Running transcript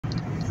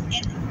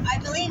I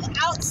believe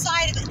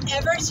outside of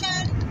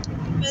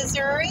Everton,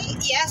 Missouri.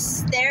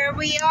 Yes, there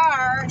we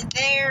are.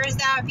 There's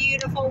that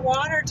beautiful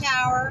water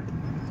tower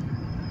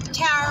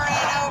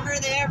towering over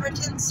the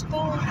Everton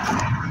School.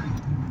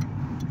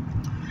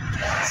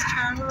 Let's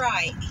turn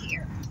right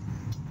here.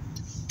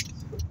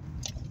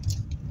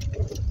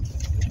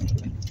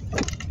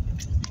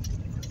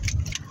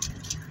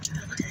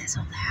 Look at this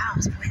old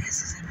house. Boy,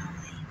 this is an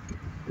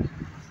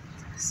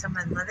oldie. Is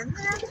someone living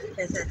there?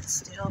 Is it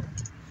still?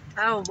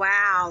 Oh,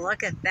 wow.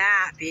 Look at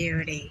that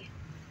beauty.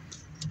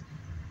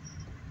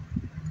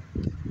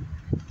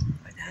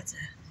 But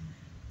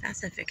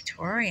that's a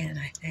Victorian,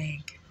 I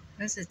think.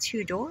 There's the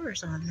 2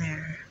 doors on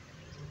there.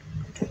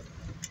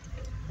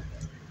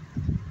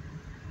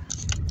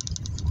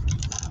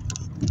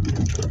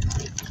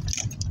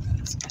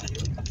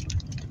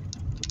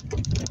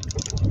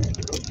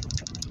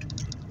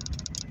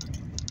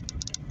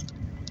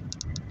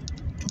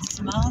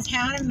 Small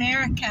town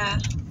America.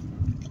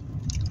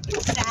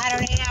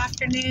 Saturday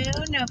afternoon,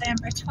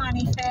 November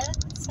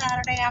 25th,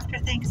 Saturday after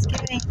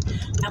Thanksgiving.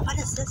 Now, what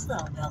is this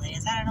little building?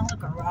 Is that an old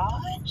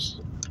garage?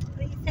 What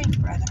do you think,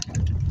 brother?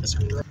 That's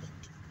right.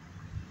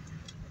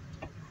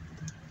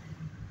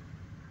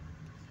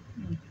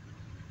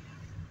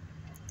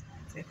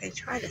 They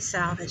tried to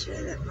salvage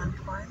it at one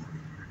point.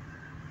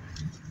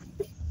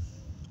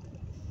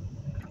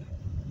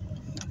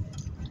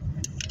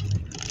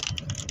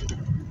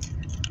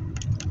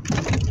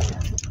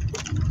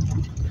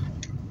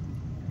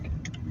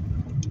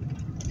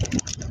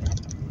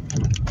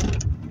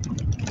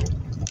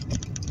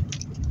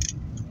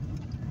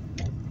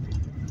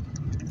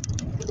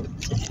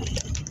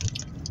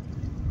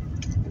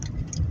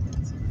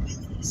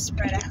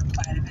 Spread out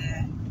quite a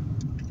bit.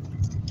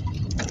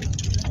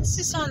 It's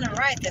just on the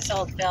right, this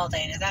old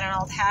building. Is that an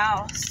old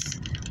house?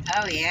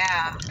 Oh,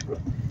 yeah.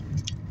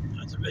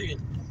 That's a big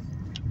one.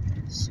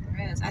 Sure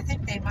is. I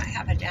think they might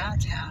have a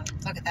downtown.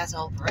 Look at that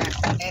old brick.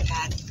 They've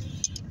had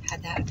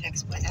that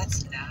fixed. Boy,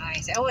 that's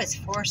nice. Oh, it's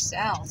for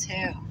sale,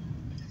 too.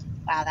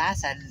 Wow,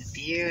 that's a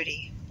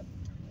beauty.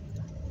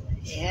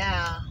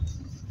 Yeah.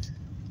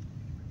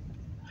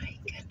 My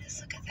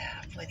goodness, look at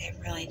that. Boy, they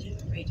really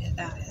redid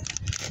that.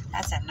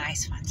 That's a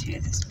nice one, too.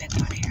 This big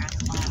one here on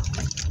the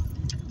left.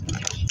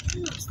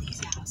 Oops,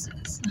 these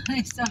houses.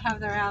 They still have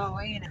their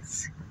Halloween.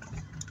 It's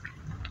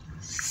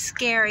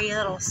scary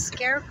little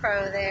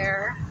scarecrow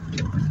there.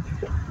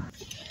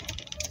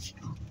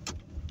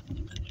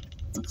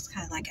 Looks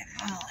kind of like an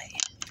alley.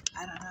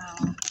 I don't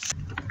know.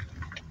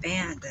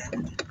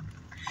 Abandoned.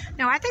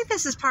 No, I think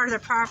this is part of the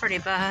property,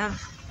 Bub.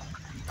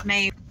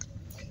 Maybe.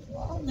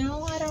 Well,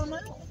 no, I don't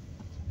know.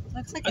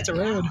 Looks like that's an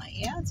a road. alley.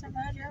 Yeah, it's a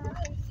road. You're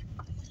right.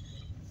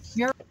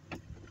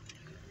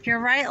 You're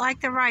right like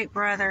the Wright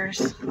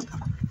brothers.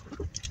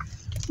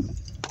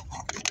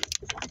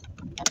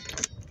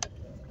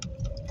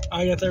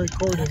 I got that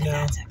recorded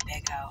now. That's a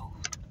big old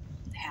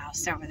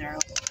house over there,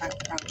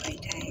 propane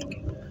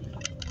tank.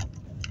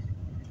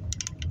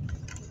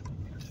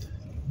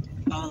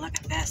 Oh, look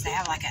at this. They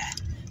have like a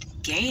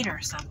gate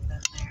or something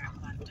there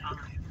at one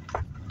time.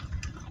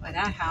 But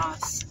that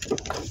house.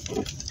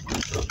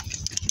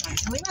 Right,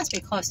 so we must be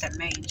close to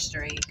Main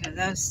Street because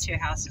those 2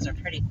 houses are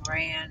pretty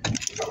grand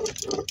for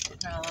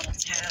a little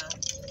town.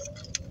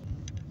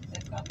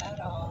 They've got that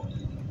all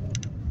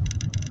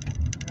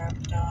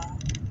roped off.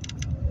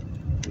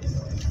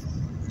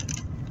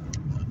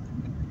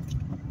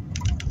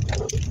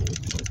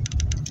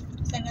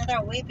 It's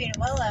another weeping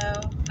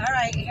willow.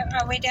 Alright,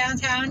 are we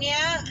downtown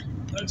yet?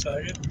 Looks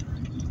like it.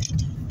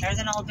 There's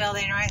an old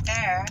building right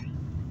there.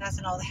 That's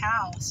an old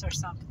house or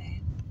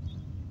something.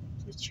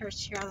 The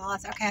church here on the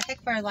left. Okay, I think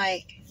we're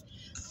like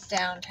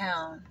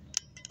downtown.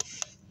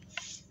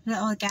 The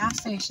old gas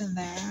station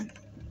there.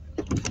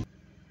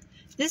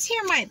 This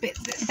here might be,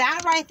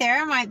 that right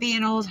there might be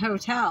an old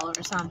hotel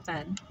or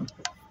something.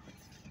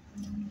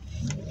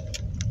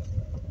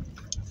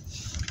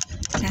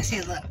 Now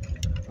see, look.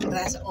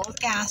 That's an old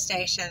gas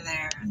station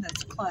there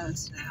that's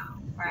closed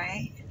now,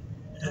 right?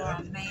 We're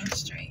on Main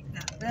Street.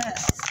 Now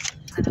this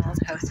is an old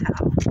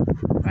hotel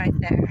right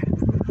there.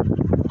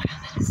 Wow,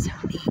 that is so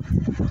neat.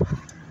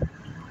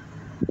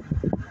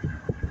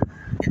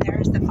 And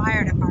there's the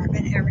fire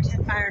department,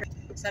 Everton Fire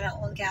Department. Is that an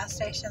old gas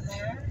station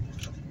there?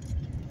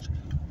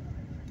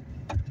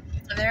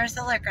 There's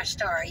the liquor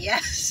store.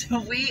 Yes,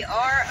 we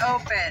are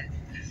open.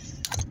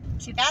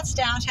 See, that's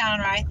downtown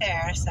right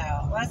there. So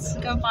let's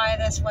go by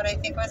this, what I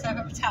think was a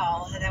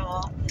hotel, and then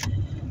we'll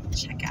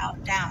check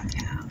out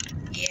downtown.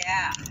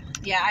 Yeah.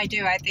 Yeah, I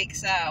do. I think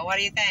so. What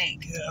do you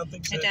think? Yeah, I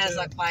think so. It does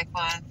too. look like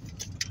one.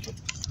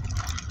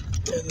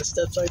 Yeah, the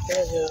steps like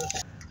that,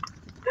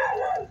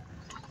 yeah.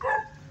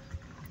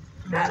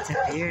 That's a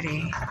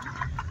beauty.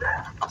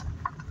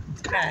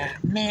 It's got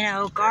a mean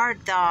old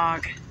guard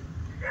dog.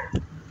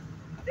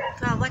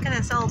 Oh, look at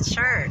this old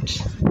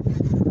church.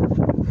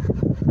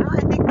 Oh,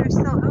 I think they're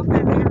still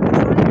open. They have a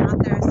sign out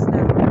there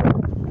still.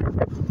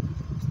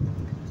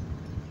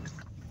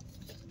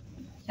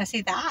 Now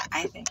see, that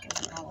I think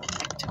is an old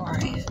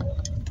Victorian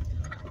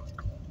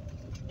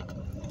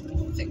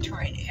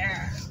Victorian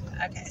era.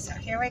 Okay, so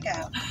here we go.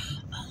 Oh,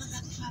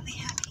 look what we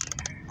have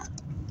here.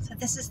 So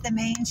this is the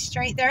main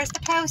street. There's the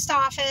post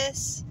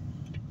office.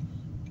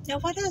 Now,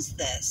 what is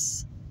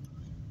this?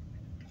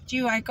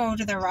 Do I go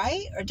to the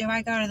right or do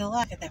I go to the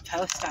left? At the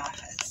post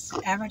office.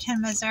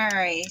 Everton,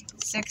 Missouri,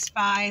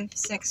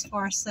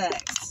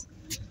 65646.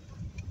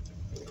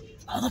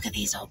 Oh, look at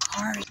these old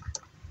cars.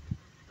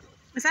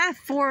 Is that a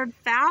Ford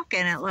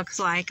Falcon, it looks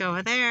like,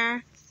 over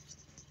there?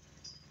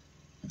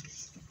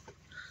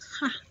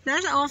 Huh,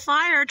 there's an old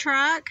fire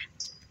truck.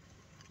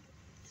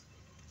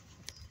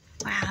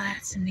 Wow,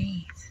 that's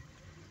neat.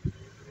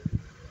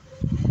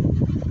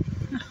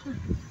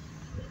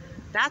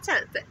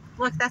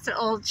 Look, that's an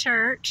old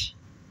church.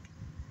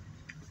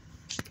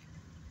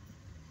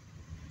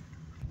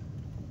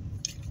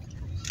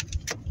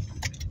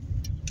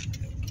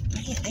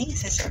 What do you think?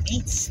 This is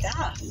neat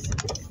stuff.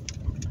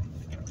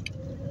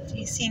 Do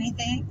you see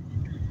anything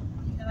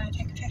you want to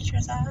take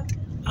pictures of?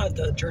 At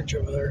the church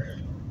over there.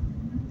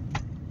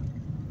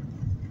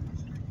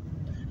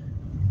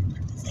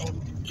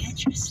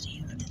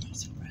 Interesting. Look at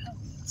these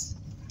roads.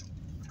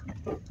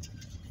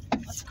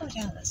 Let's go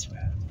down this road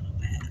a little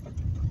bit.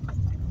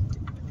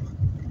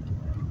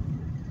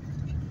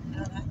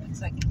 Oh, that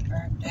looks like it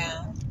burned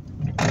down.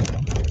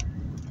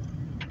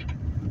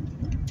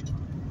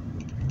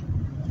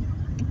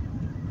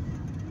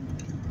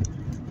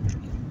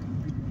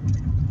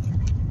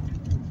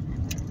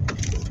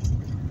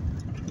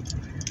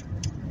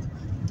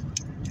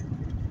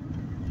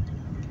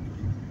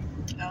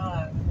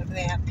 Oh, look,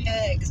 they have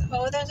pigs.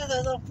 Oh, those are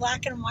the little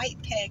black and white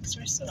pigs.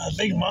 They're so cute.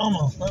 Big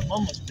mama. That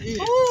mama's big.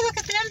 Oh, look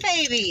at them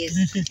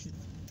babies.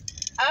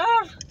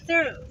 Oh,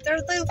 they're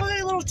look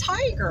like little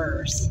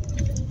tigers.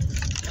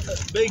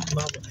 That's a big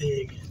mama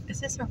pig. Is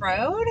this a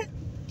road?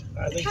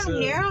 I Look think how so.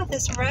 narrow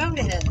this road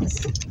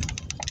is.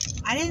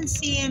 I didn't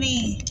see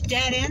any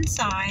dead end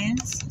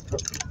signs.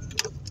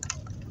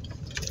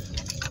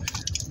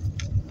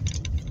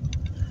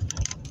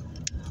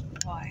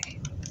 Boy.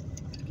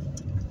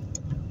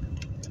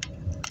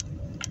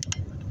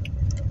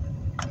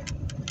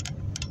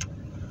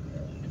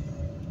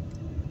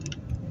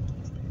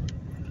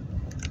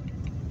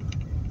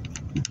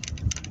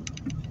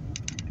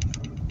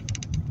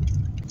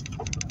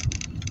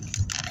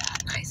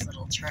 Nice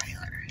little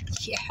trailer.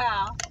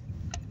 Yeah.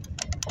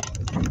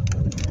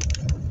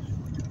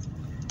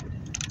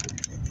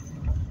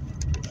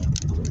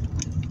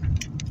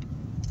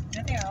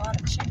 There are a lot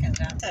of chickens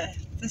out there.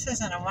 This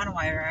isn't a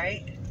one-way,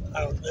 right?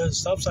 There's a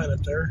stop sign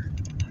up there.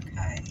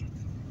 Okay.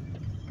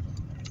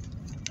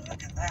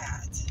 Look at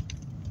that.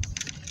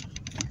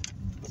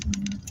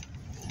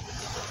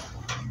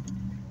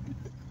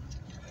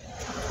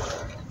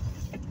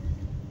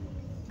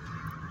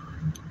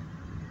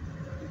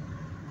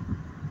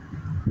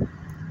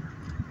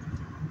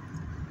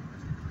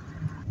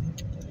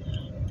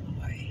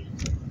 Boy.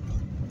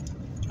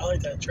 I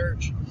like that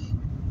church.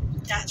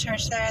 That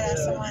church there,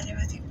 that's the Yeah. one you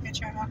want to take a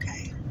picture of?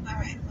 Okay. All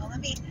right. Well, let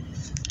me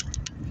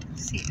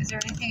see. Is there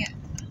anything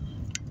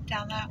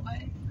down that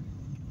way?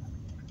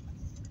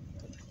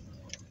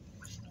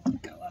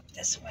 Go up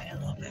this way a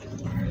little bit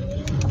more.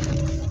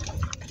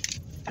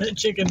 Hey,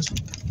 chickens.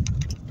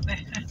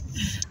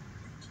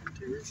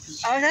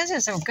 Oh, those are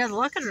some good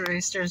looking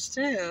roosters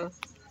too.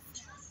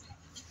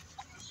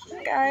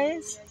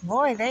 Guys,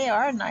 boy, they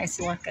are nice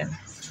looking.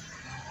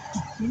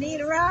 You need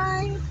a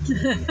ride?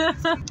 Look,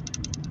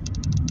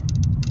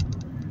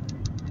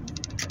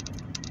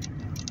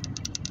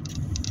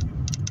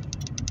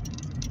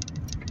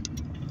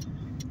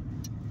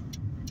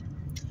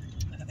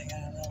 they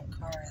got a little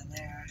car in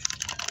there.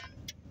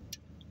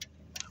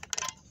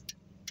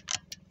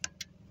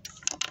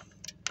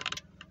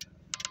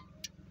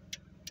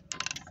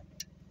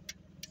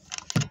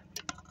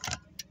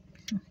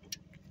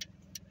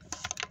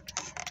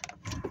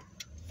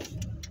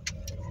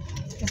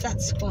 Is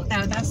that school?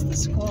 No, that's the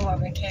school where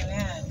we came in.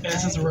 Yeah,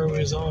 this is right? the road we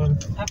was on.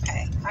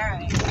 Okay, all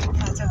right.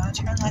 So I'll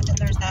turn left and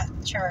there's that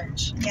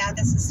church. Yeah,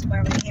 this is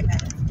where we came in.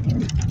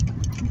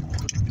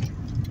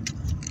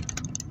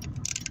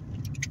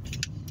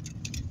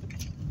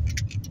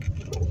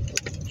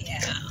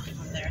 Yeah,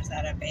 and there's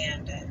that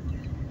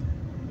abandoned,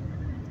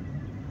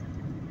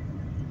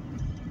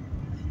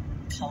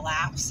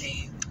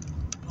 collapsing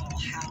little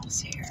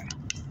house here.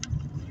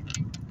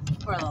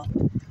 Poor little.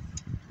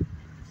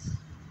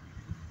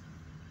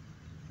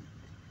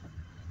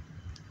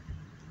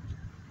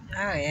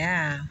 Oh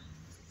yeah,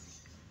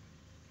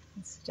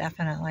 it's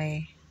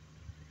definitely.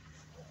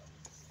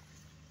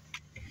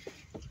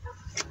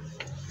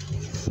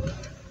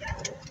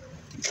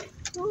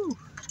 Ooh.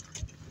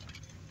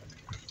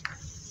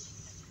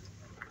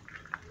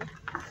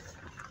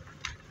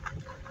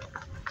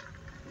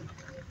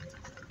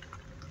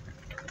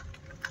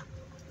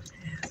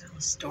 There's a little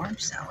storm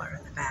cellar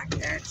in the back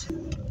there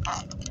too.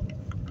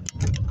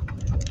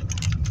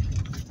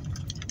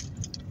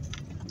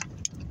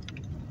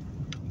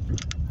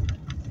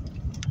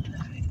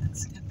 Alright,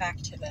 let's get back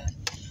to the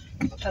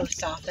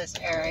post office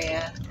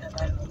area and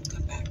then we'll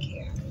come back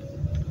here.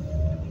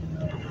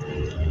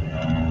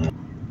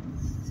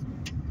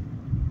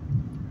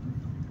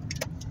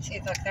 See,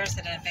 look, there's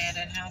an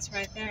abandoned house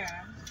right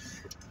there.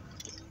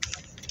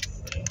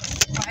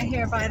 Right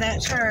here by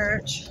that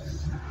church.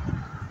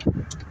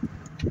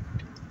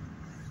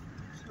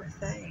 Poor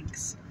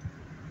things.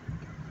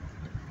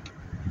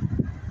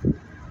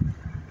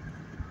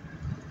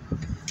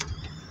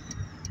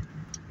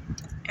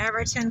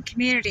 Everton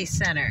Community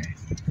Center.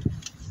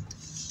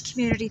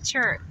 Community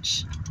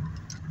Church.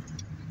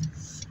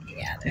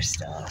 Yeah, they're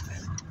still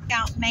open.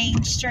 Out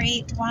Main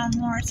Street one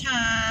more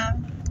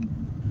time.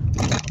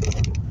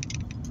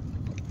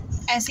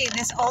 I see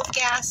this old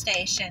gas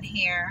station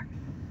here.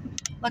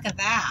 Look at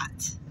that.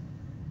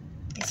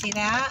 You see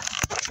that?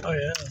 Oh,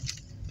 yeah.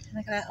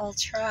 Look at that old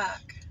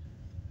truck.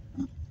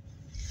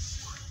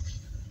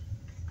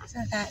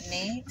 Isn't that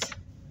neat?